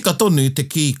 he tika tonu te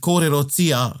ki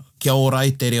kōrerotia kia ora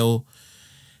ai te reo.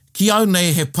 Ki au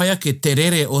nei he pai ake te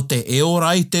rere o te e ora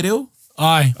ai te reo.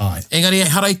 Ai. Ai. Engari e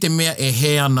harai te mea e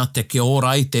he ana te kia ora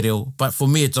ai te reo. But for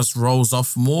me it just rolls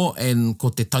off more and ko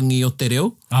te tangi o te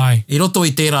reo. Ai. I roto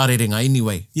I tērā rerenga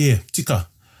anyway. Yeah, tika.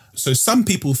 So some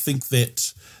people think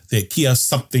that kia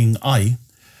something ai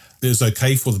is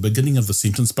okay for the beginning of the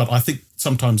sentence, but I think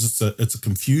sometimes it's a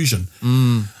confusion.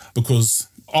 Because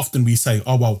often we say,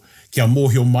 oh, well, kia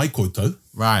mōhio mai koutou,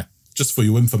 Right. just for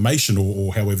your information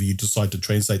or however you decide to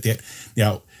translate that.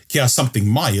 Now, kia something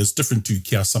mai is different to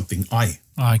kia something ai.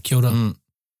 Ai, kia ora.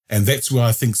 And that's where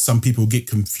I think some people get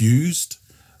confused.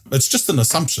 It's just an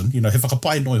assumption, he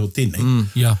whakapai noi ho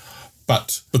tēnei. Yeah.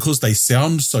 But because they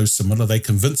sound so similar, they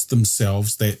convince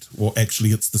themselves that, well,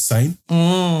 actually it's the same.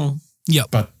 Yeah.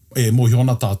 But e mōhio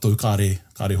ana tātou kāre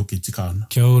hoki tika ana.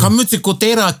 Kia ora. Ka muti ko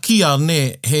tērā kia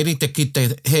ne he rite ki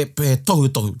te he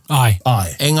tohu. Ai.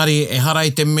 Ai. Engari e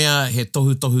harai te mea he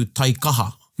tohu tai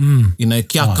kaha.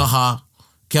 Kia kaha,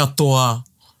 kia toa,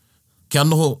 kia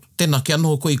noho, tēnā kia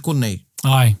noho koe I konei.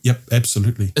 Ai. Yep,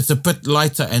 absolutely. It's a bit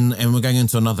lighter and we're going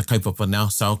into another kaupapa now,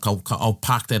 so I'll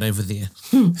park that over there.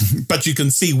 But you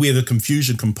can see where the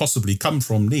confusion can possibly come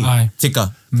from there. Ai.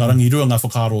 Tika. Ka rangi rua ngā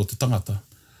whakaaro o te tangata.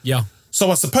 Yeah. So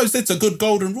I suppose that's a good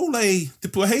golden rule, te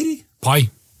puaheiri? Pai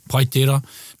tērā.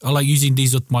 I like using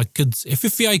these with my kids. E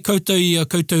whiwhi ai koutou I a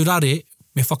koutou rare,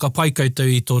 me whakapai koutou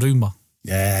I tō ruma.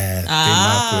 Yeah,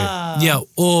 tēnā koe. Yeah,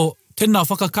 o tēnā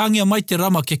whakakangia mai te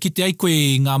rama kia kite ai koe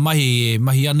I ngā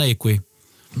mahi ana e koe.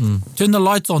 Turn the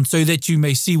lights on so that you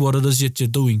may see what it is that you're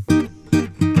doing.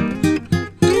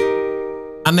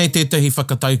 Anei tētahi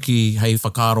whakatauki hei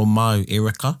whakaaro mau,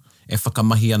 Erika, e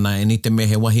whakamahi ana e ni te mea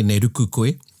he wahi ne ruku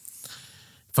koe.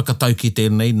 Whakatauki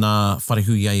tēnei nā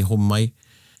wharehui ai homai.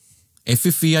 E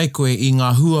whiwhi ai koe I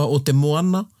ngā hua o te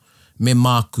moana, me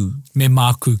māku. Me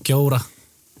māku, kia ora.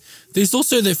 There's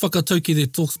also that whakatauki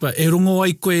that talks about e rongo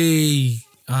ai koe,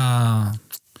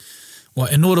 well,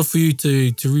 in order for you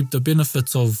to reap the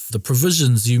benefits of the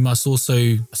provisions, you must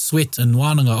also sweat in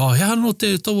wānanga. Oh, he ano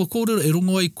te taua kōrero, e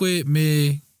rongo ai koe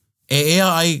me... E ea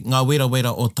ai ngā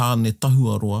wera o tāne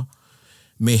tahuaroa,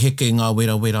 me heke ngā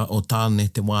wera o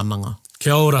tāne te wānanga.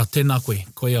 Kia ora, tēnā koe,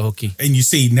 koe a hoki. And you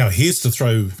see, now here's to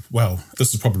throw, well,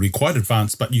 this is probably quite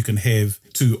advanced, but you can have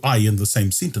two I in the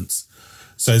same sentence.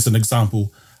 So as an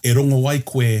example, e rongo ai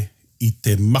koe I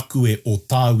te makue o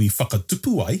tāu I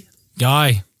whakatupu ai.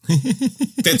 Ai.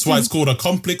 That's why it's called a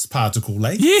complex particle,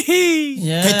 eh? Yee!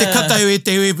 Yeah. Kei te katau e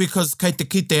te iwi because kei te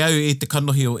kite au e te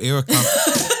kanohi o Erica.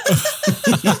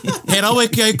 He rawe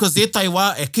ki au, because e tai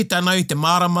wā, e kita anau I te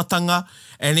māramatanga,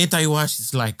 and e tai wā,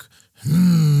 she's like,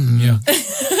 Yeah.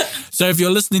 So if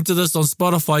you're listening to this on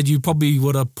Spotify, you probably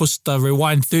would have pushed the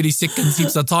rewind 30 seconds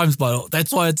heaps of times, but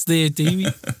that's why it's there, te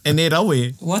iwi. and e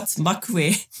rawe, What's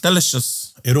makue?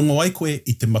 delicious. E rongo ai koe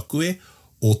I te makue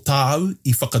o tāu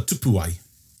I whakatupu ai.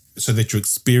 So that you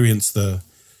experience the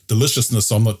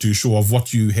deliciousness, I'm not too sure, of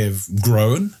what you have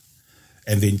grown,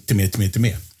 and then te mea, te mea, te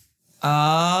mea.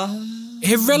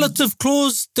 He relative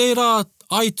clause tērā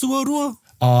ai tuarua?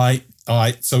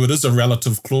 Ai, so it is a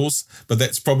relative clause, but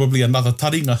that's probably another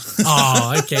taringa.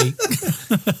 Ah, okay.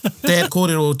 Te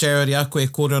kōrero o Jared a koe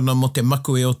kōrero mo te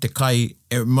makue o te kai,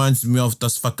 it reminds me of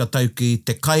this whakatauki,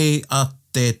 te kai a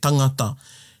te tangata,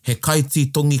 he kai ti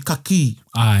tongi kaki.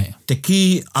 Ai, Te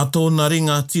ki a tōna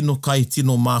ringa tino kai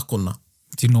tino mākona.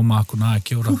 tino mākuna, ai,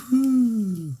 kia ora.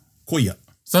 Koia.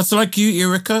 So it's like you,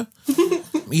 Erica.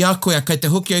 I a koe, kei te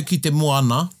hoki au ki te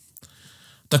moana,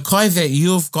 the kai that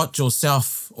you've got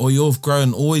yourself or you've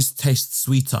grown always tastes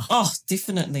sweeter. Oh,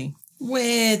 definitely.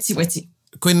 Weti, weti.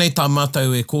 Koe nei tā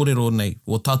mātou e kōrero nei,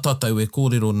 o tā tātou e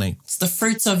kōrero nei. It's the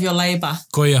fruits of your labour.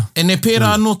 Koia. E ne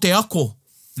pērā anō te ako.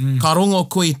 Ka rongo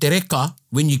koe I te reka,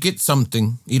 when you get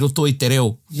something, I roto I te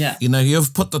reo. Yeah. You know,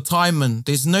 you've put the time in.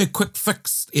 There's no quick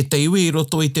fix e te iwi I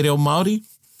roto I te reo Māori.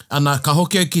 Ana, ka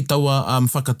hoki au ki taua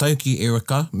whakatauki,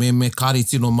 Erica, me kāri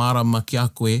tino mārama ki a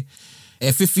koe. E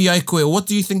whiwhi ai koe, what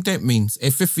do you think that means? E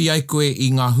whiwhi ai koe I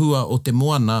ngā hua o te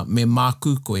moana me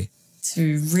māku koe.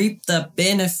 To reap the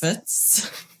benefits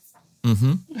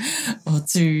or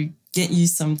to get you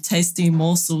some tasty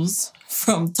morsels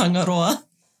from Tangaroa,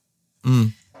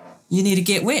 you need to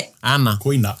get wet. Ana.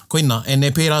 Koina. Koina, e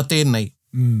ne pērā tēnei.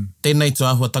 Tēnei tu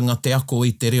āhuatanga te ako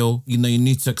I te reo. You know, you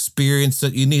need to experience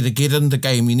it. You need to get in the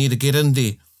game. You need to get in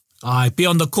there. Ai, be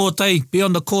on the court, eh? Be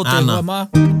on the court, eh, Ana. hua mā.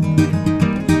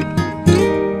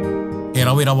 E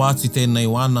rawera wāti tēnei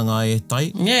wānanga e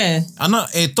tai. Yeah. Ana,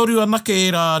 e toru anake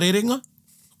e rā rerenga.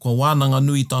 Ko wānanga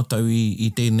nui tātou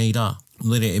I tēnei rā.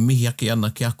 Lere, e mihi ake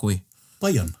ana ki a koe.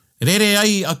 Pai ana. Rere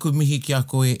ai aku mihi ki a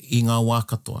koe I ngā wā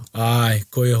katoa. Ai,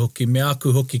 koia hoki. Me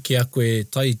aku hoki ki a koe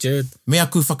tai, Jared. Me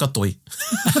aku whakatoi.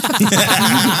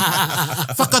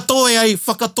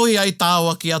 whakatoi ai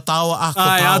tāua ki a tāua, ako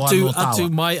Ai, tāua atu, no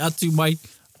tāua. atu mai.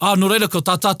 No reira, ko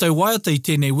tā tātou waiata I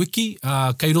tēnei wiki.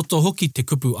 Kei roto hoki te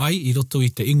kupu ai, I roto I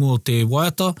te ingo o te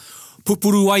waiata.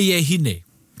 Pupuru ai e hine.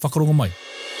 Whakarongo mai.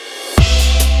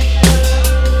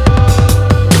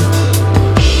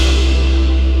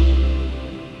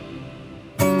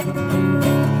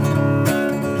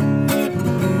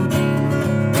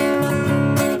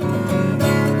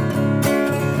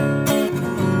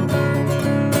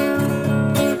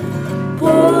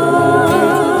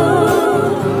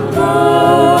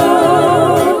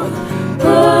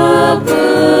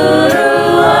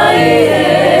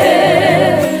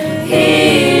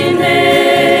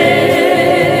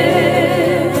 Hine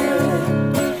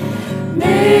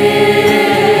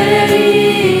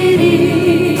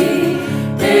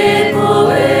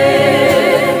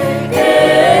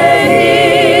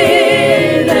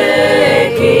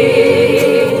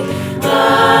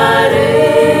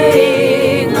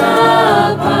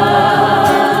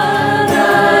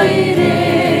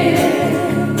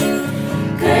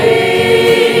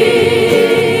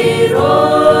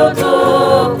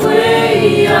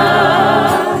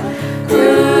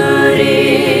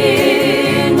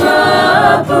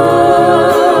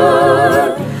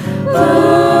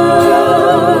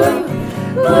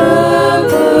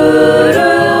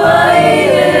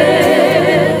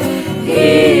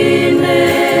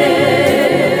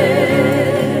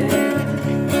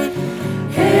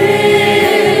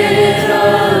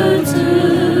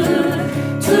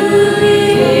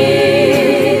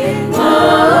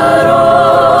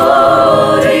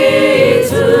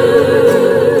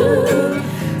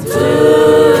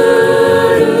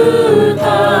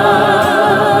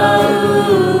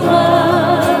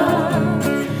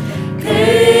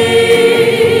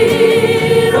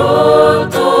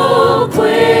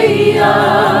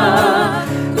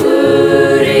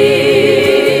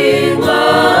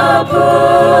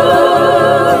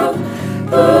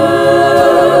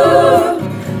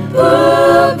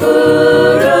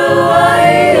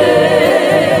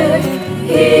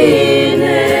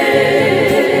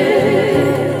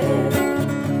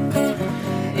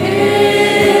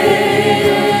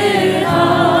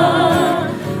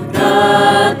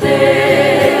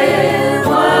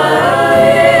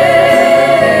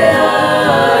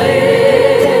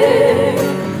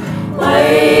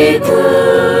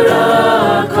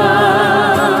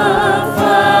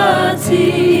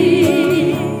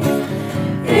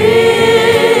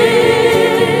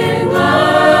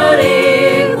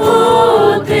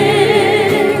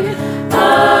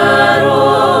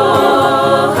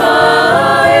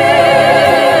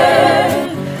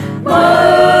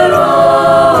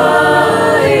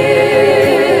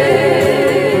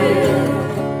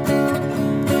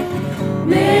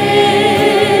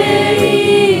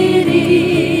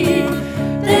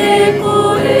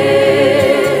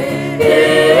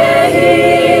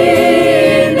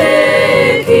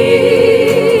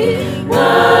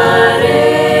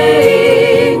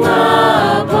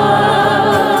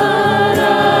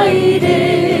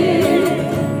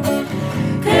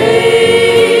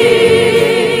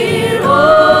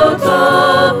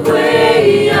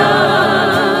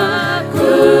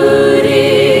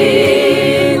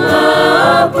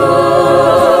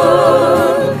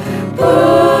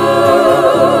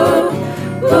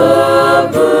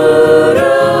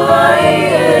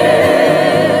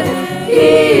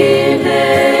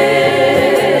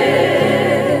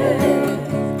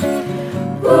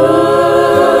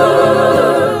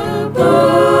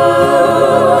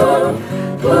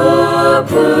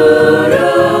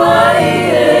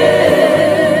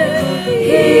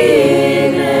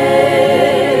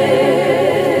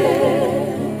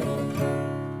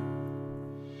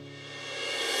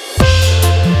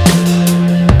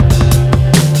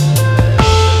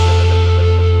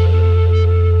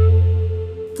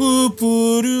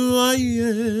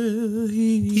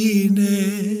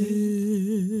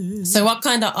So what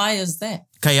kind of ai is that?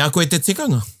 Kei a koe te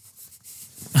tikanga.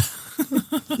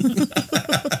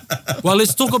 Well,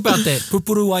 let's talk about that.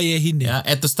 Pupuru ai e hine. Yeah,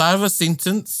 at the start of a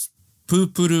sentence,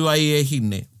 pupuru ai e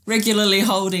hine. Regularly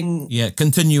holding... Yeah,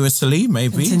 continuously,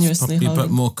 maybe. Continuously It's probably a holding.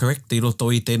 bit more correct. I roto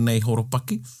I tēnei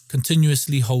horopaki.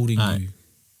 Continuously holding Ai. you.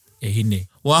 E hine.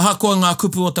 Wa ahakoa ngā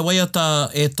kupu o te waiata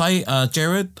e tai,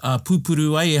 Jared,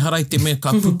 pupuru ai, e harai te mea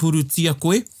ka pupuru tia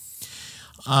koe.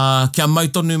 Kia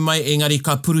mautonu mai, engari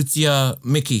ka purutia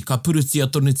Miki, ka purutia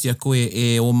tonutia koe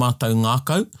e o mātou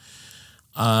ngākau.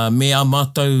 Me a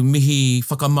mātou mihi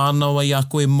whakamānawa i a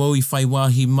koe mou i whai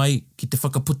wāhi mai ki te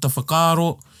whakaputa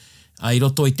whakaaro, i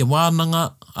roto i te wānanga,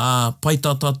 pai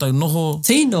tā tātou noho,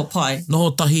 Tino pai.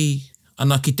 noho tahi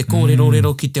ana ki te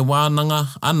kōrero ki te wānanga,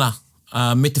 ana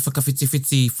me te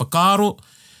whakawhitiwhiti whakaaro,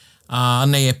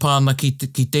 anei e pāna ki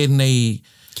tēnei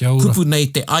Kia ora. kupu nei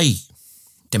te ai,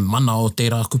 te mana o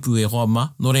tērā kupu e hoa mā.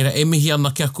 Nō reira, e mihi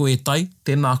ana kia koe e tai,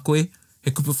 tēnā koe,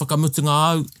 he kupu whakamutunga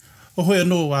au. O hoi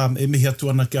anō, e mihi atu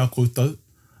ana ki a koutou.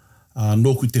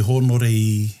 Nōku te honore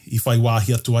i whai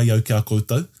wāhi atu ai au ki a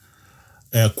koutou.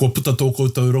 Kua puta tō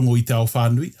koutou rongo i te ao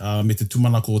whānui, me te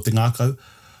tumanako o te ngākau.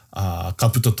 Ka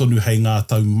puta tonu hei ngā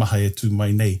tau maha e tū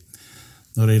mai nei.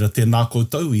 Nō reira, tēnā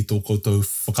koutou i tō koutou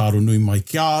whakaaro nui mai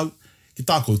ki au, ki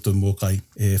tā koutou mō kai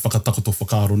e whakatakoto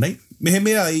whakaaro nei. Me he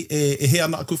mea e he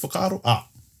ana aku whakaaro?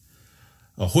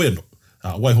 Hoi anō.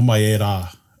 Waiho mai e rā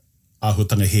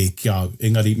āhuatanga he ki au.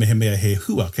 Engari, me he mea he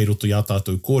hua kei roto i a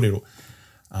tātou kōrero.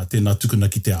 Tēnā tukuna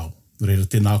ki te ao. Nō reira,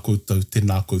 tēnā koutou,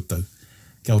 tēnā koutou.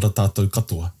 Kia ora tātou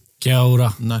katoa. Kia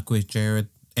ora. Nā koe, Jared.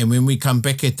 And when we come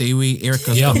back at te iwi,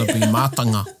 Erica's Yeah. going to be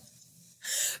mātanga.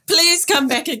 Please come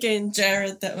back again,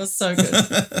 Jared. That was so good.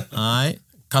 Ai.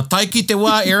 Ka tai ki te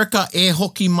wā, Erica, e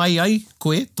hoki mai ai,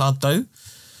 koe, tātou.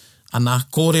 Ana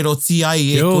kōrero ti ai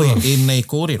e Kia koe, ora. e nei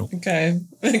kōrero. Okay.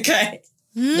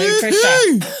 No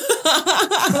pressure.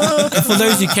 For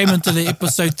those who came into the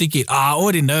episode thinking, I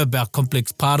already know about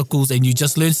complex particles and you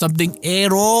just learned something,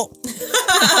 ero.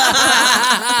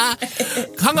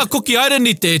 Hanga koki aira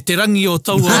ni te rangi o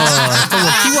taua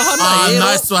kiwahana, ero.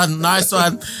 Nice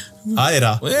one.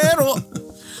 Aera. Ero.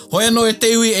 Hoi anō e te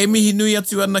iwi, e mihi nui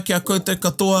atu ana ki a koutou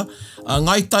katoa.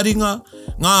 Ngai taringa,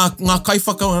 ngā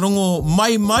kaiwhakarongo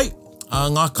mai,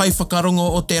 ngā kaiwhakarongo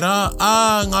o te rā,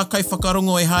 ngā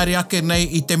kaiwhakarongo e haere ake nei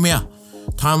i te mea.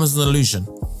 Time is an illusion.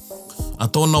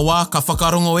 Tōna wā, ka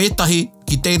whakarongo etahi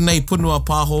ki tēnei punua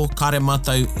pāho, kare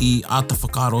mātou i ata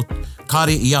whakaro,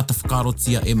 kare i ata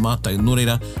whakarotia e mātou. Nō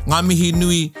reira, ngā mihi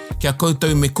nui kia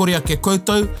koutou me korea ke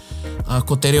koutou,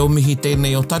 ko te reo mihi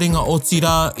tēnei o taringa o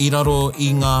tira i raro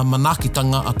i ngā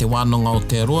manakitanga a te wānanga o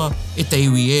te aroa. E te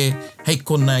iwi e, hei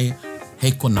konei,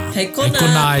 hei kona. Hei E kona.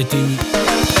 kona e te iwi.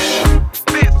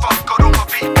 Bit whakarongo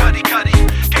pi kari.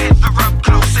 Gather up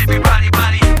close everybody,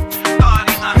 buddy.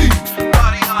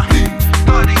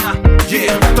 Taringa.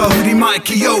 Yeah, tahuri mai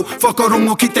ki au.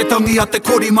 Whakarongo ki te tangi a te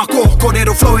korimako.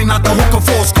 Kōrero flowing at the hook of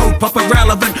force. Kaupapa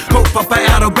relevant, kaupapa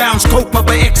out of bounds.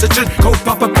 Kaupapa exigent,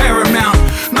 kaupapa paramount.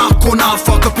 Nā ko nā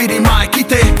whakapiri mai ki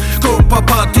te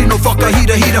kaupapa tino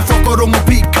whakahira. Whakarongo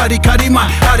pi kari mai.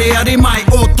 Hare mai,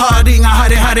 o taringa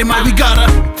hare mai. We gotta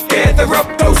gather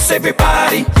up close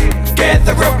everybody.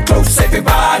 Gather up close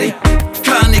everybody.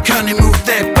 Kani move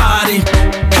that body.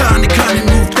 Kani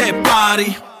move that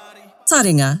body.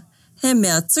 Taringa, he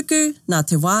mea tuku nā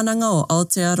te wānanga o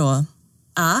Aotearoa.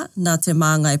 Nā te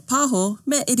māngai pāho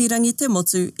me irirangi te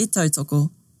motu I tautoko.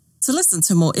 To listen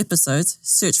to more episodes,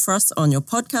 search for us on your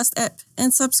podcast app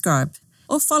and subscribe,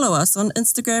 or follow us on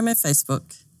Instagram and Facebook.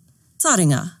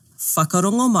 Taringa,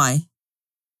 whakarongo mai.